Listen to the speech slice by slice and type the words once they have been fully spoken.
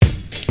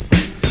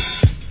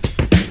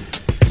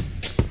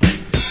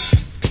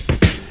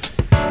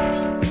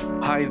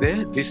Hi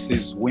there, this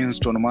is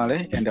Winston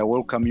Male, and I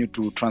welcome you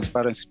to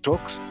Transparency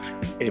Talks,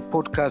 a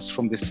podcast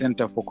from the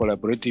Center for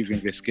Collaborative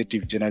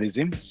Investigative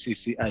Journalism,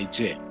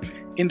 CCIJ.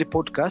 In the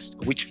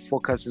podcast, which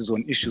focuses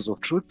on issues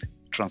of truth,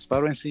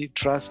 transparency,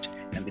 trust,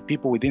 and the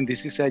people within the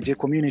CCIJ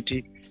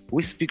community,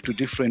 we speak to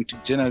different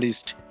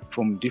journalists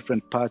from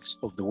different parts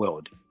of the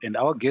world. And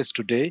our guest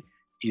today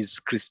is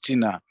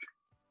Christina.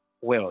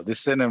 Well, the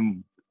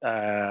surname,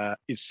 how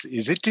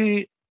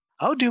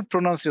do you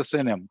pronounce your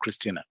surname,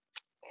 Christina?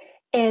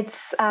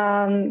 It's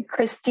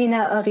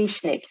Christina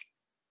Orischnik.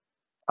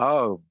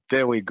 Oh,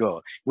 there we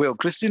go. Well,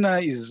 Christina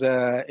is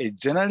a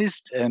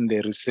journalist and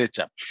a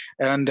researcher.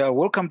 And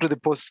welcome to the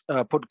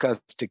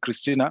podcast,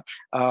 Christina.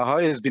 How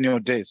has been your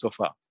day so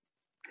far?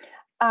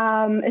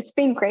 It's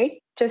been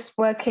great. Just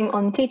working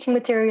on teaching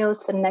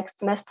materials for the next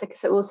semester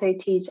because I also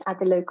teach at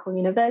the local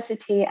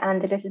university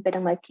and a little bit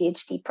on my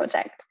PhD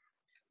project.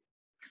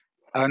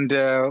 And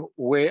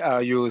where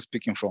are you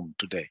speaking from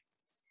today?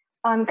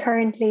 I'm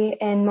currently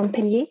in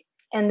Montpellier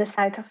in the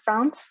south of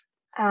France,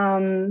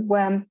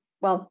 where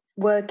I'm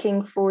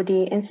working for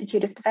the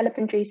Institute of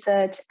Development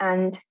Research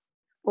and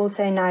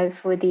also now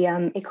for the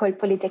École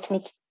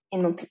Polytechnique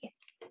in Montpellier.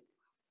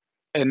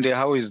 And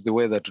how is the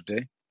weather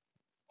today?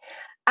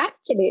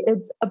 Actually,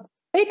 it's a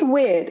bit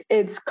weird.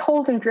 It's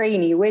cold and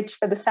rainy, which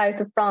for the south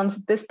of France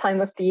at this time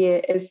of the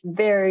year is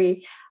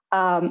very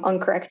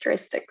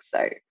uncharacteristic.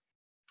 So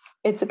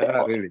it's a bit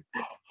hot. Really?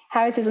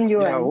 How is it on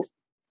your end?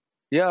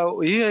 Yeah,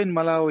 here in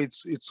Malawi,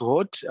 it's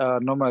hot.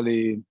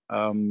 Normally,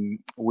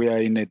 we are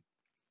in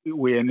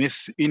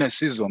a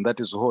season that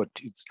is hot.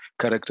 It's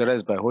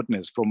characterized by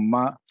hotness.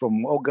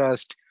 From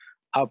August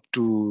up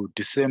to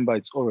December,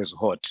 it's always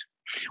hot.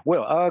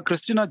 Well,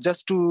 Christina,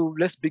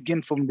 let's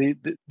begin from the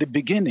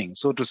beginning,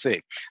 so to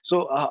say.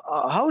 So,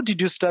 how did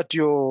you start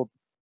your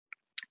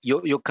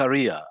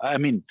career? I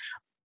mean,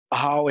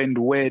 how and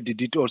where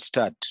did it all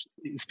start?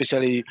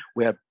 Especially,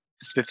 we are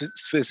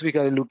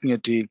specifically looking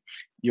at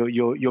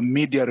your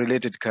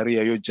media-related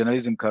career, your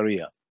journalism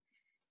career.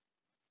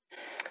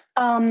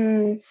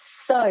 But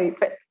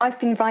I've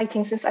been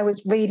writing since I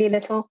was really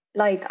little.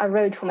 Like I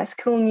wrote for my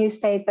school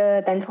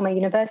newspaper, then for my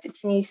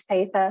university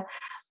newspaper.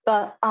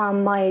 But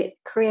my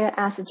career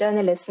as a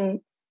journalist,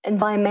 an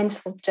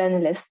environmental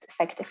journalist,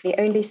 effectively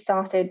only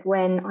started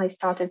when I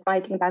started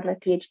writing about my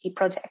PhD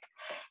project.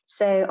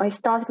 So I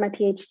started my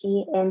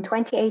PhD in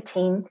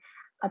 2018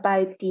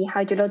 about the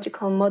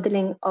hydrological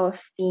modeling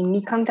of the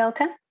Mekong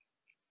Delta.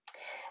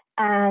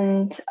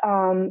 And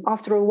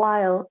after a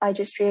while, I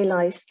just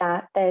realized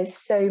that there's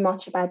so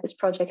much about this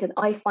project that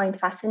I find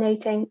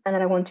fascinating and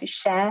that I want to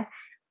share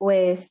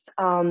with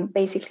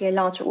basically a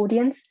larger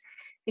audience.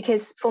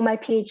 Because for my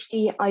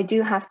PhD, I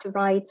do have to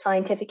write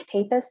scientific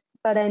papers,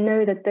 but I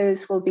know that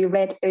those will be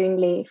read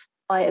only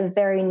by a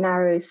very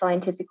narrow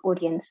scientific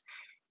audience.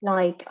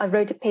 Like I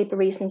wrote a paper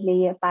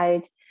recently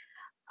about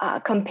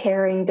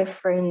comparing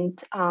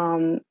different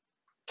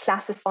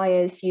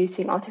classifiers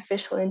using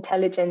artificial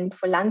intelligence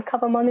for land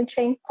cover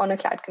monitoring on a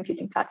cloud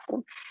computing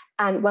platform.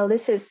 And while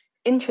this is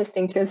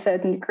interesting to a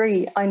certain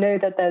degree, I know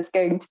that there's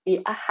going to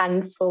be a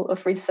handful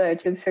of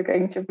researchers who are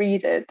going to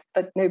read it,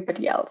 but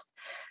nobody else.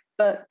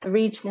 But the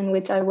region in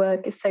which I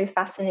work is so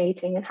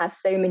fascinating and has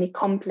so many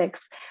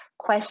complex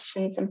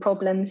questions and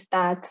problems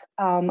that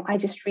I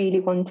just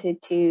really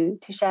wanted to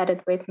share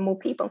it with more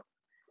people.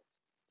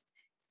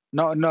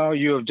 Now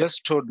you have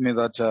just told me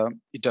that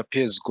it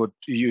appears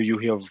you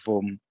have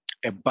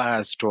a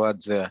bias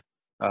towards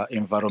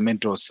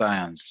environmental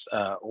science.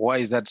 Why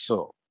is that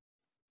so?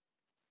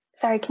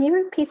 Sorry, can you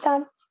repeat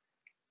that?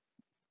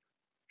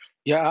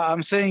 Yeah,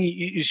 I'm saying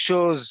it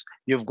shows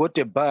you've got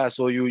a bias,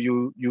 or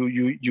you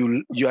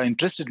are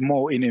interested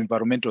more in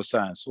environmental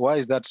science. Why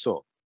is that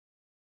so?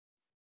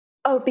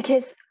 Oh,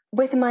 because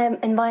with my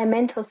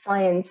environmental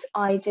science,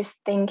 I just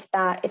think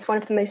that it's one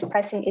of the most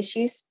pressing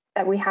issues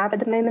that we have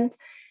at the moment,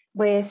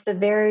 with the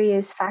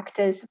various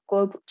factors of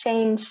global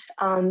change,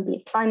 be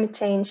it climate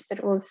change, but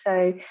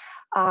also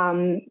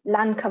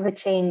land cover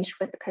change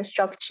with the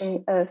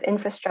construction of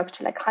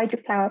infrastructure like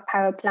hydropower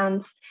power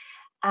plants.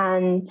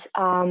 And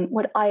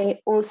what I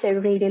also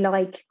really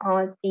like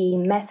are the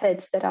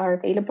methods that are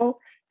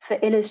available for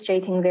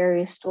illustrating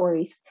various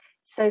stories.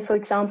 So, for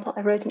example,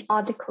 I wrote an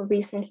article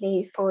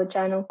recently for a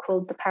journal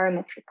called The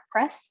Parametric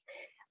Press,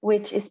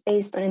 which is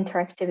based on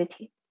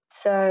interactivity.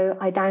 So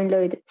I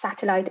downloaded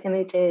satellite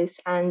images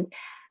and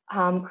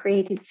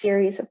created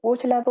series of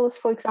water levels,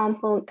 for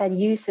example, that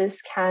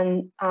users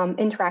can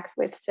interact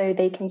with. So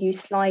they can use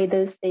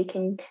sliders, they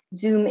can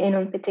zoom in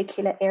on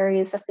particular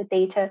areas of the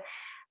data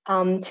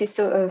to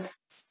sort of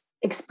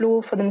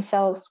explore for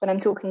themselves what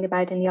I'm talking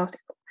about in the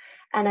article.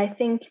 And I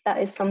think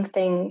that is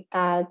something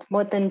that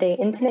modern day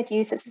internet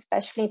users,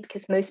 especially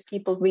because most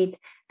people read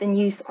the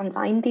news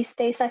online these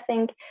days, I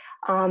think,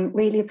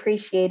 really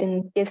appreciate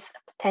and gives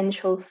a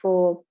potential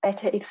for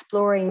better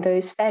exploring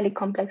those fairly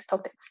complex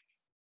topics.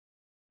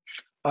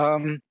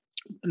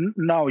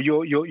 Now,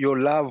 your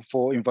love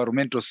for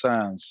environmental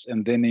science,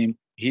 and then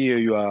here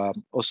you are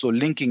also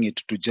linking it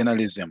to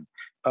journalism.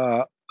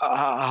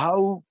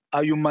 How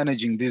are you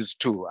managing these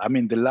two? I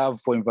mean, the love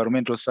for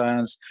environmental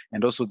science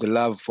and also the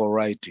love for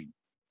writing.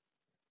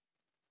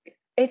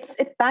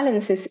 It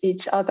balances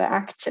each other,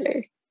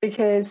 actually,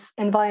 because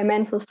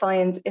environmental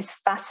science is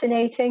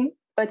fascinating,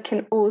 but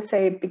can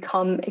also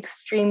become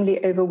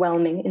extremely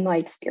overwhelming in my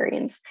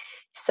experience.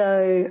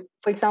 So,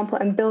 for example,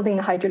 I'm building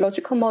a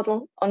hydrological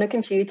model on a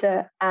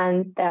computer,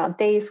 and there are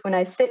days when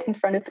I sit in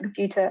front of the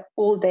computer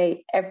all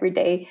day, every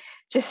day,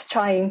 just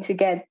trying to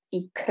get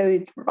the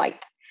code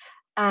right.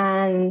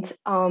 And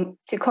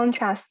to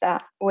contrast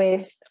that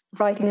with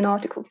writing an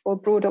article for a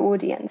broader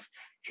audience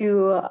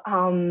who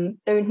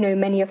don't know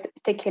many of the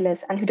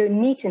particulars and who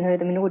don't need to know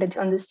them in order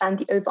to understand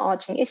the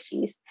overarching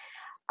issues,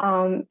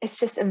 it's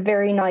just a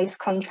very nice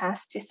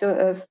contrast to sort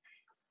of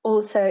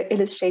also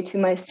illustrate to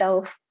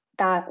myself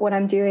that what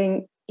I'm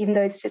doing, even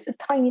though it's just a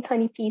tiny,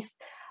 tiny piece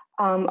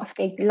of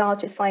the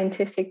larger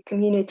scientific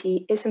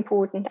community, is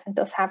important and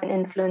does have an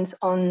influence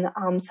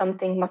on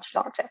something much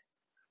larger.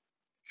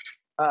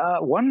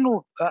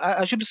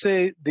 I should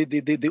say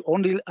the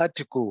only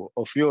article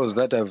of yours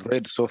that I've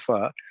read so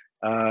far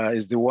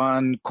is the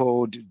one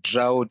called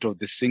Drought of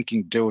the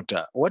Sinking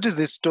Delta. What is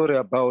this story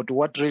about?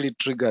 What really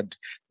triggered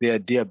the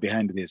idea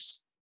behind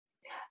this?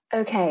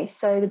 Okay,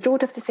 so the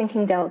Drought of the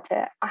Sinking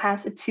Delta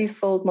has a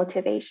twofold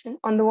motivation.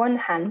 On the one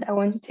hand, I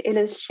wanted to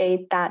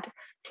illustrate that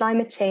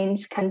climate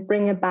change can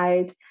bring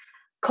about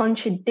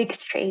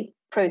contradictory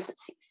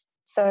processes.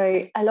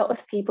 So a lot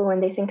of people,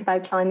 when they think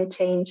about climate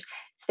change,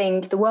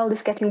 think the world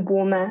is getting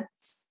warmer.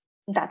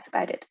 That's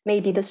about it.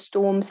 Maybe the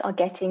storms are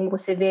getting more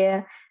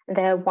severe.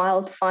 There are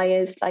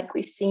wildfires like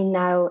we've seen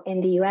now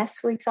in the US,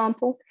 for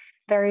example,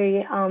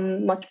 very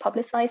much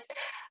publicized.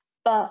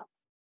 But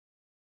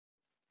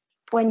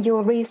when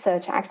your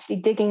research actually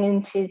digging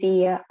into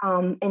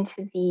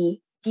the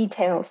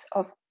details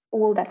of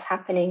all that's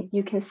happening,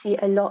 you can see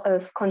a lot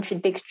of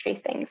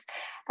contradictory things.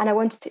 And I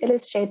wanted to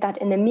illustrate that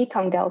in the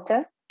Mekong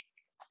Delta,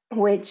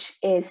 which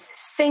is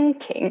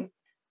sinking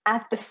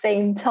at the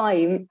same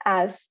time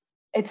as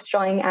it's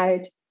drying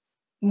out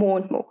more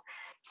and more.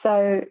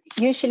 So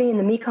usually in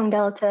the Mekong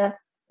Delta,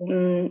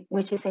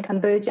 which is in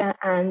Cambodia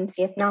and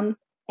Vietnam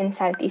in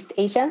Southeast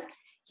Asia,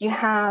 you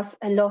have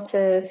a lot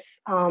of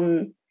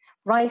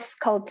rice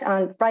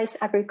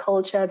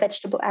agriculture,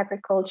 vegetable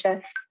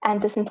agriculture,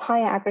 and this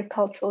entire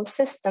agricultural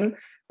system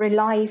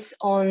relies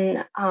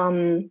on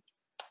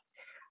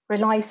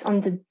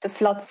the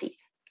flood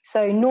season.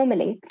 So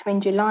normally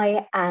between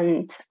July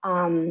and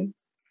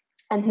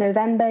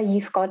November,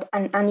 you've got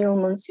an annual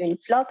monsoon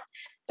flood,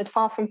 but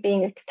far from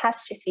being a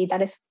catastrophe,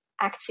 that is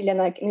actually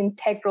like an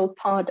integral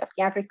part of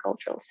the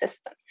agricultural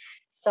system.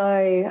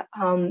 So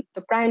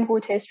the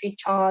groundwater is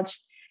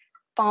recharged.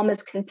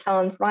 Farmers can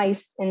plant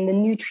rice in the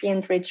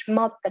nutrient-rich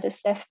mud that is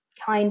left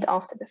behind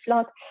after the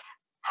flood.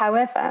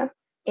 However,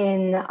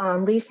 in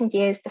recent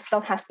years, the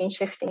flood has been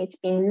shifting. It's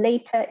been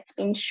later, it's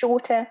been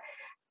shorter,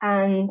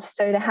 and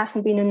so there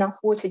hasn't been enough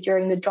water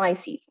during the dry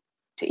season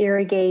to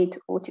irrigate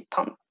or to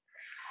pump.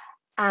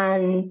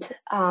 And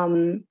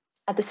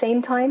at the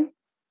same time,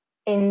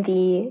 in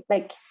the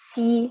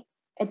sea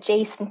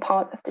adjacent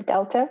part of the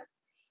delta,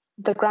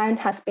 the ground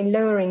has been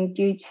lowering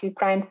due to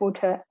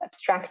groundwater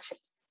abstractions.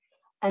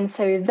 And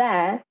so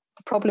there,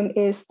 the problem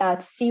is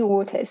that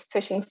seawater is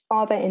pushing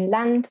farther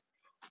inland,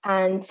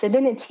 and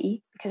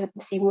salinity, because of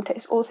the seawater,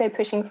 is also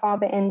pushing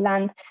farther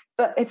inland.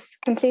 But it's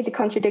completely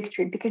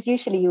contradictory, because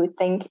usually you would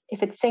think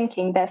if it's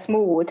sinking, there's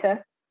more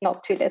water,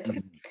 not too little.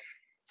 Mm-hmm.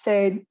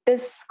 So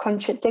this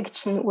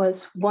contradiction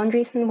was one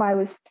reason why I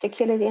was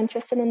particularly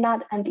interested in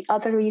that. And the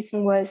other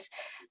reason was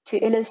to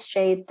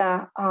illustrate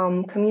that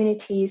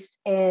communities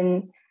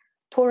in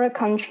poorer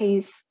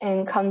countries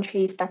and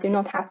countries that do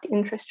not have the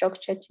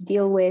infrastructure to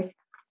deal with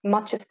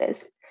much of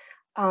this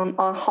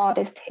are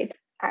hardest hit,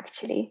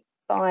 actually,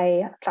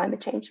 by climate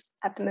change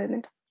at the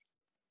moment.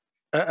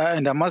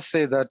 And I must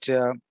say that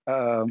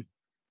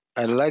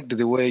I liked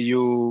the way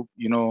you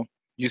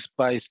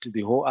spiced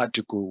the whole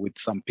article with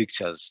some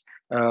pictures.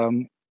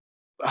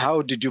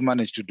 How did you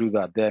manage to do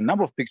that? There are a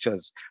number of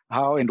pictures.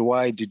 How and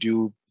why did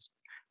you,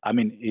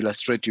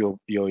 illustrate your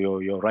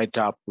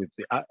write-up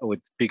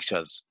with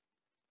pictures?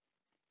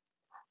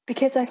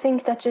 Because I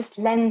think that just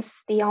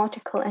lends the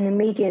article an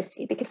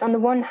immediacy. Because on the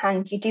one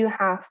hand, you do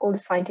have all the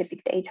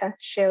scientific data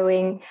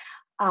showing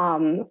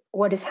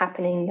what is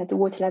happening, that the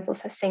water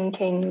levels are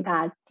sinking,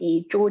 that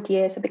the drought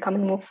years are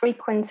becoming more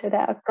frequent. So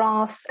there are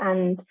graphs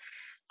and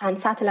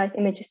satellite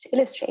images to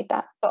illustrate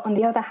that. But on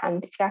the other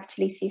hand, if you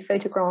actually see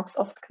photographs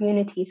of the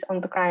communities on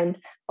the ground,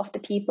 of the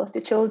people, of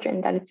the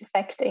children that it's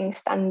affecting,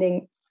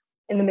 standing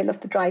in the middle of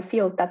the dry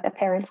field that their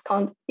parents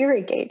can't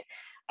irrigate,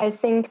 I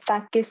think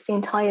that gives the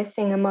entire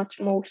thing a much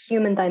more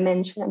human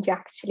dimension, and you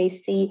actually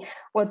see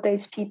what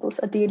those people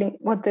are dealing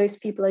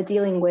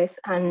with,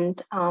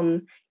 and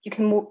you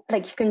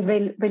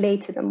can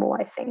relate to them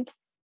more, I think.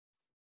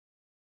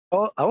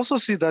 I also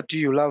see that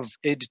you love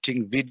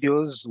editing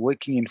videos,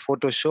 working in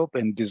Photoshop,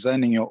 and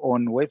designing your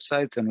own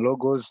websites and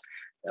logos.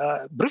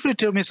 Briefly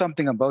tell me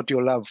something about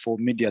your love for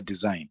media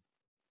design.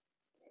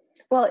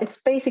 Well, it's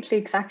basically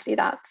exactly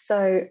that.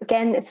 So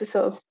again, it's a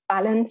sort of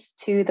balance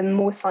to the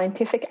more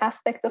scientific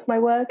aspect of my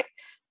work,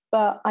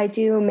 but I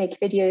do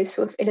make videos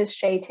sort of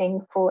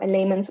illustrating for a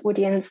layman's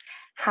audience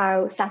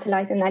how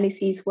satellite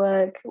analyses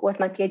work, what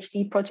my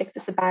PhD project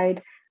is about.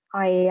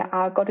 I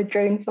got a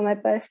drone for my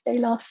birthday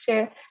last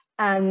year,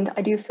 and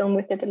I do film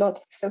with it a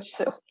lot, so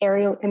sort of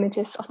aerial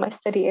images of my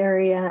study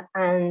area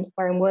and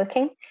where I'm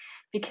working,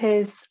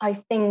 because I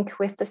think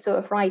with the sort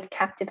of right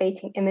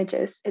captivating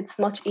images, it's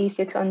much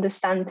easier to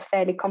understand the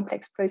fairly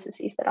complex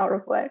processes that are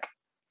at work.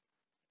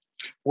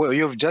 Well,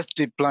 you've just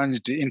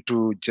plunged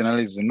into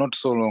journalism not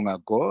so long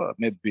ago,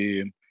 maybe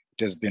it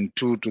has been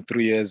 2 to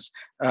 3 years.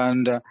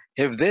 And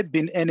have there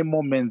been any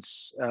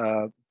moments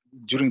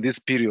during this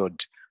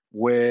period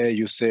where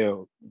you say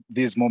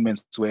these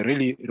moments were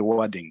really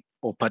rewarding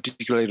or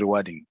particularly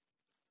rewarding?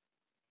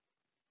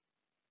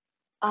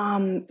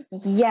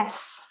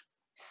 Yes.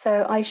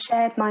 So I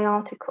shared my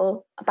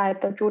article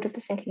about the Fjord of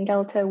the Sinking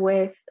Delta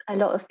with a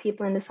lot of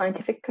people in the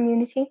scientific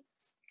community.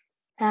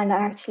 And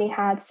I actually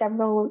had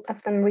several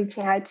of them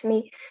reaching out to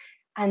me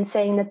and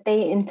saying that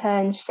they in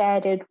turn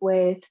shared it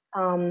with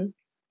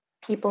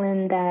people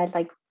in their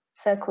like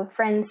circle of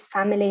friends,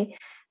 family,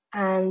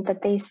 and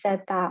that they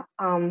said that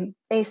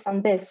based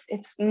on this,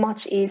 it's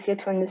much easier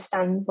to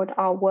understand what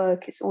our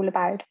work is all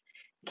about.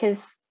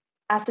 Because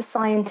as a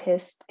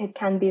scientist, it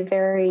can be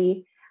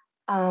very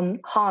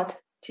hard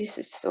to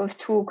sort of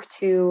talk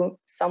to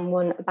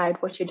someone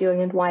about what you're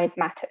doing and why it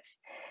matters.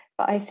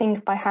 But I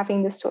think by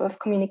having this sort of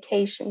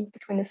communication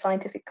between the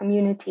scientific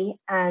community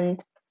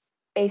and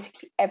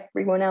basically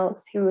everyone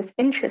else who is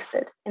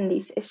interested in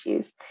these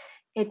issues,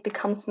 it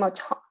becomes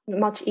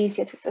much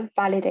easier to sort of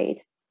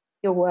validate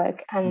your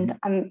work. And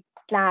I'm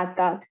glad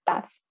that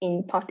that's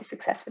been partly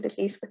successful, at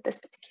least with this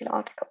particular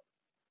article.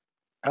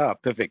 Ah,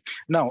 perfect.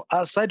 Now,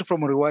 aside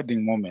from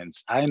rewarding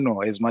moments, I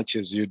know as much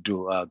as you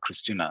do,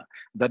 Christina,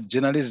 that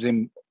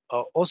journalism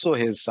also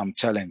has some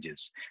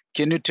challenges.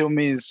 Can you tell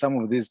me some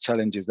of these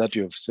challenges that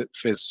you have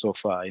faced so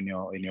far in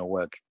your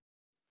work?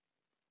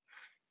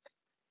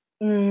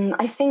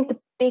 I think the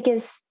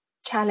biggest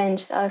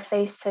challenge that I've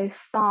faced so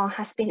far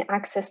has been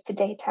access to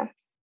data,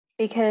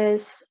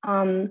 because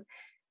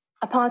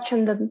apart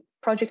from the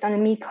project on the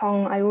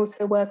Mekong, I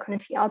also work on a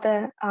few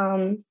other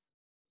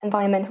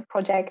environmental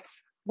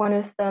projects, one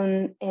of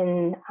them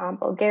in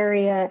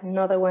Bulgaria,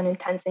 another one in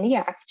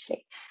Tanzania,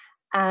 actually.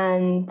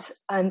 And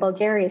in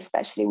Bulgaria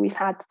especially, we've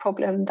had the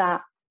problem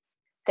that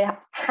there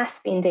has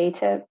been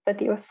data, but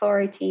the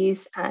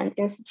authorities and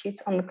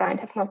institutes on the ground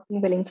have not been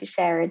willing to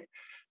share it.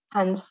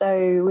 And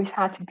so we've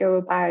had to go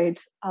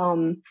about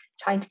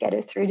trying to get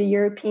it through the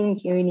European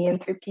Union,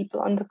 through people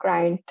on the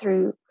ground,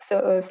 through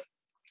sort of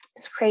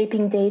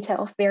scraping data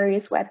of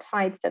various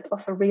websites that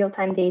offer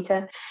real-time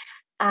data.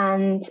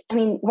 And I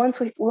mean, once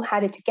we've all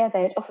had it together,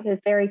 it offers a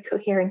very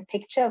coherent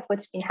picture of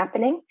what's been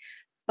happening.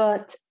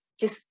 But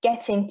just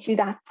getting to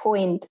that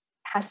point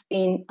has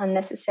been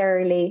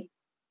unnecessarily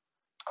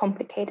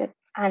complicated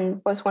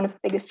and was one of the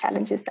biggest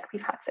challenges that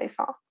we've had so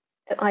far,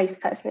 that I've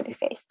personally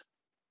faced.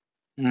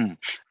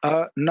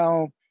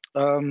 Now,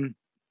 I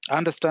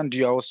understand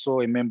you are also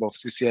a member of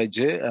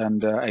CCIJ,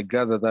 and I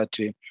gather that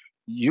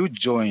you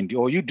joined,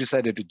 or you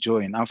decided to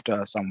join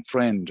after some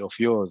friend of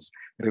yours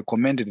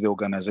recommended the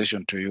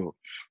organization to you.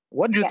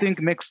 What do you think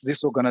makes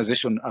this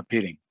organization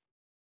appealing?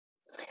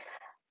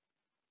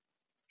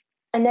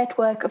 A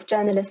network of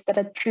journalists that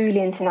are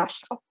truly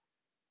international.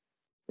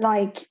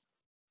 Like,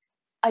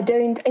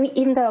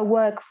 even though I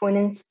work for an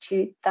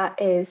institute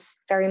that is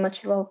very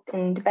much involved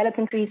in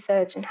development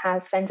research and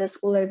has centers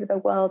all over the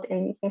world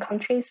in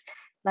countries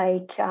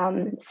like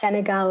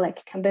Senegal,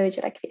 like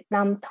Cambodia, like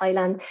Vietnam,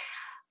 Thailand,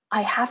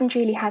 I haven't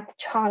really had the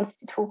chance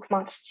to talk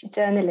much to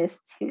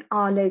journalists who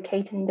are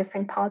located in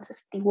different parts of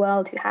the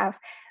world, who have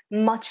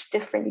much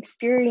different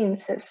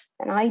experiences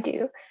than I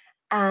do.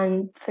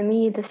 And for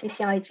me, the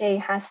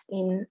CCIJ has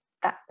been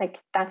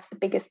that's the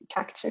biggest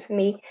attraction for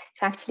me,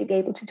 to actually be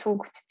able to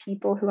talk to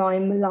people who are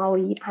in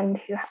Malawi and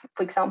who have,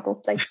 for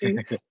example, like you,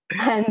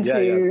 and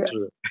who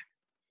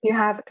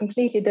have a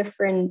completely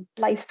different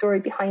life story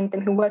behind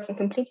them, who work in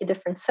completely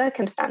different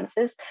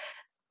circumstances,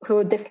 who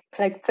are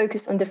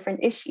focused on different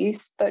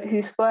issues, but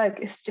whose work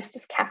is just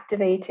as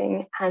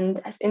captivating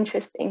and as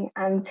interesting,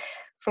 and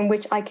from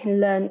which I can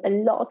learn a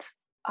lot.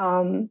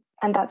 And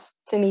that's,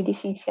 for me, the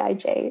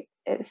CCIJ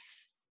is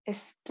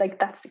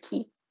that's the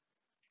key.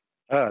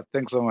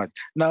 Thanks so much.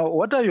 Now,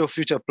 what are your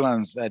future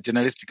plans,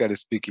 journalistically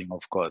speaking,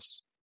 of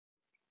course?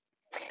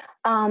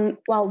 Well,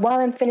 while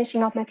I'm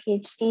finishing up my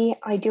PhD,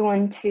 I do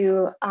want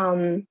to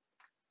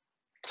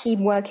keep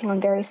working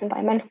on various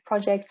environmental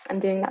projects. I'm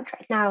doing that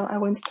right now. I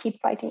want to keep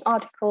writing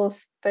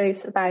articles,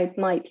 both about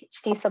my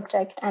PhD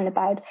subject and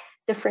about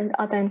different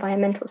other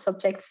environmental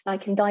subjects that I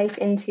can dive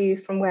into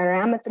from where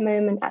I am at the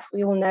moment. As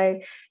we all know,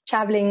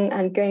 traveling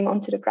and going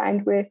onto the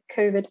ground with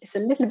COVID is a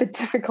little bit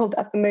difficult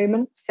at the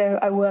moment. So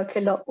I work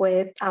a lot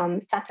with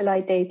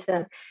satellite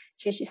data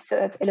to just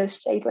sort of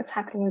illustrate what's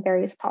happening in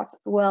various parts of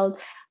the world.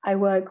 I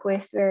work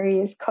with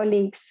various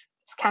colleagues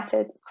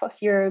scattered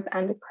across Europe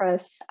and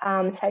across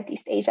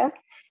Southeast Asia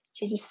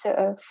to just sort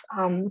of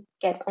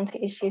get onto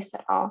issues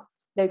that are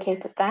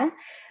located there.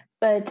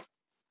 But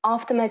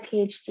after my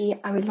PhD,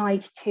 I would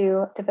like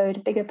to devote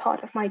a bigger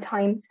part of my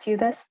time to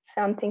this.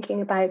 So I'm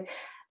thinking about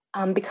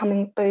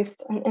becoming both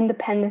an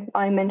independent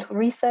environmental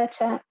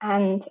researcher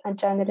and a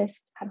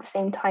journalist at the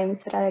same time,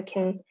 so that I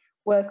can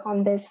work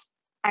on this,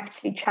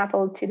 actually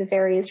travel to the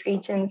various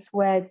regions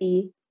where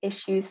the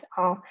issues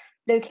are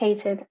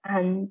located,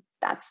 and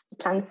that's the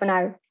plan for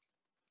now.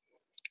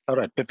 All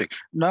right, perfect.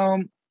 Now,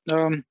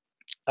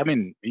 I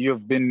mean,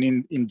 you've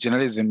been in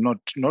journalism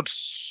not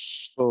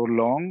so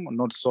long,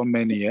 not so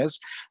many years,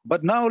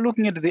 but now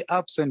looking at the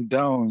ups and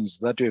downs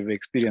that you've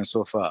experienced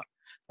so far,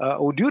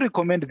 would you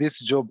recommend this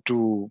job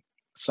to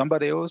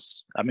somebody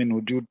else? I mean,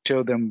 would you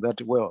tell them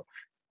that, well,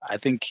 I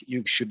think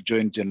you should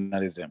join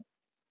journalism?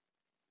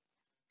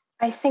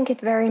 I think it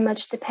very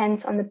much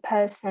depends on the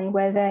person,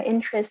 where their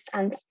interests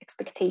and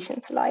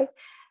expectations lie.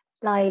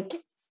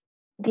 Like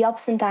the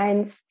ups and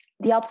downs,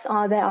 there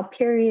are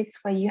periods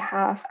where you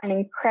have an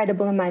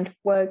incredible amount of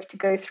work to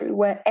go through,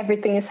 where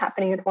everything is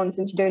happening at once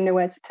and you don't know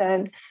where to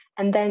turn.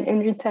 And then in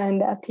return,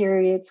 there are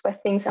periods where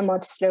things are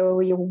much slower,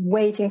 where you're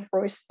waiting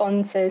for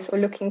responses or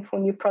looking for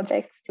new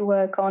projects to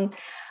work on,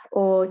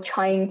 or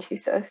trying to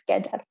sort of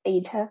get that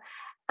data.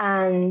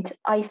 And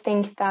I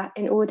think that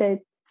in order,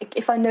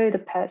 if I know the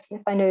person,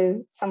 if I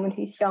know someone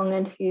who's young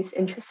and who's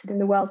interested in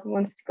the world and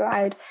wants to go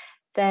out,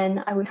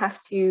 then I would have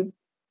to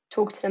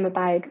talk to them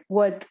about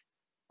what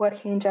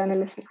working in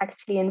journalism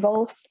actually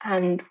involves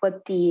and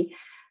what the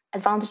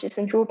advantages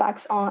and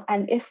drawbacks are,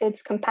 and if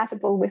it's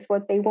compatible with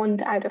what they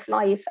want out of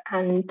life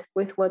and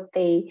with what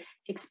they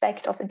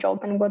expect of a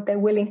job and what they're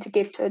willing to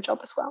give to a job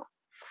as well.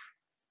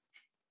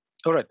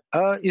 All right.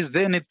 Is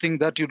there anything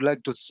that you'd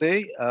like to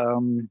say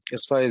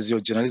as far as your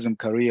journalism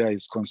career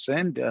is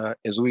concerned,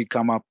 as we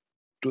come up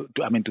to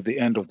the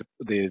end of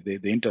the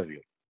interview?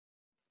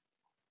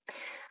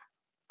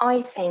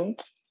 I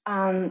think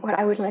what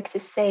I would like to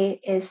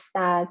say is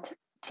that,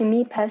 to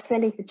me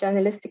personally, the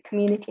journalistic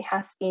community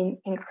has been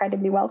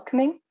incredibly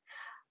welcoming.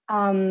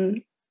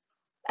 And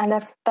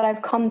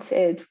I've come to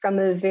it from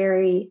a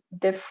very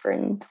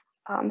different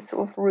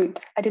sort of route.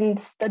 I didn't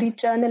study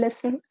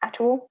journalism at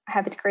all. I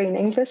have a degree in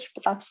English,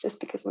 but that's just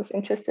because I was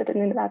interested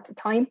in it at the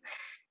time.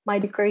 My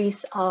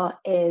degrees are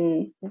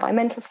in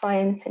environmental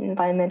science, in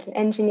environmental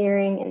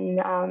engineering,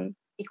 in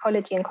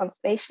ecology and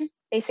conservation,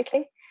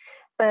 basically.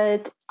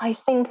 But I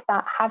think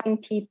that having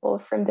people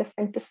from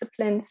different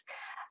disciplines,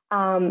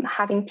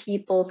 having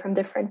people from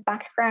different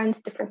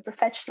backgrounds, different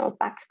professional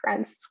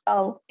backgrounds as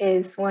well,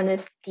 is one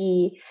of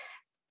the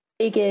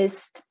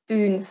biggest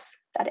boons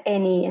that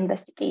any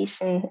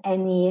investigation,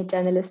 any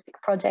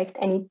journalistic project,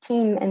 any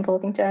team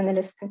involving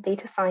journalists and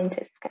data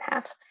scientists can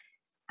have.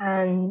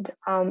 And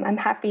I'm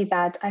happy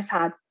that I've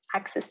had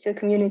access to a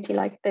community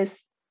like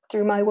this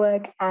through my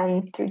work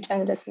and through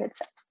journalism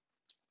itself.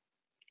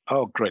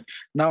 Oh, great.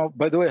 Now,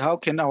 by the way, how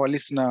can our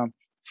listener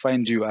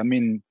find you? I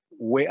mean,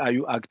 where are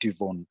you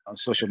active on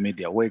social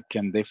media? Where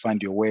can they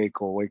find your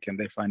work, or where can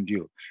they find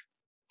you?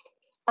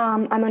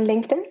 I'm on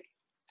LinkedIn.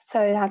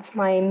 So that's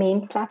my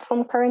main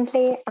platform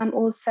currently. I'm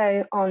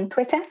also on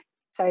Twitter.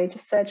 So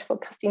just search for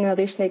Christina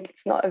Ryschnik.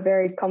 It's not a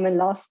very common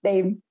last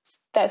name.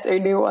 There's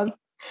only one.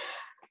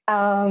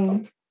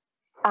 And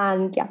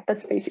yeah,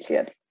 that's basically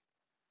it.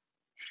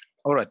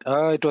 All right.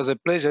 It was a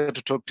pleasure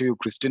to talk to you,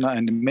 Christina,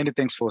 and many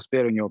thanks for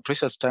sparing your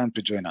precious time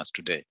to join us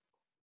today.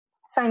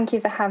 Thank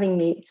you for having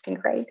me. It's been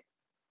great.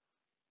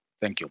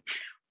 Thank you.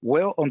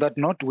 Well, on that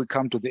note, we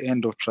come to the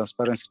end of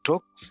Transparency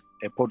Talks,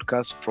 a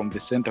podcast from the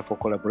Center for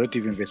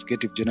Collaborative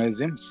Investigative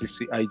Journalism,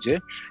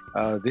 CCIJ.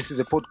 This is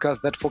a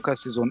podcast that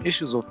focuses on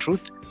issues of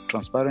truth,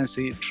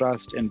 transparency,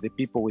 trust, and the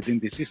people within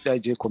the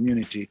CCIJ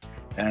community.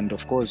 And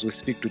of course, we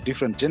speak to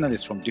different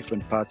journalists from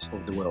different parts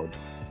of the world.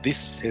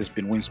 This has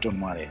been Winston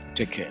Mwale.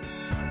 Take care.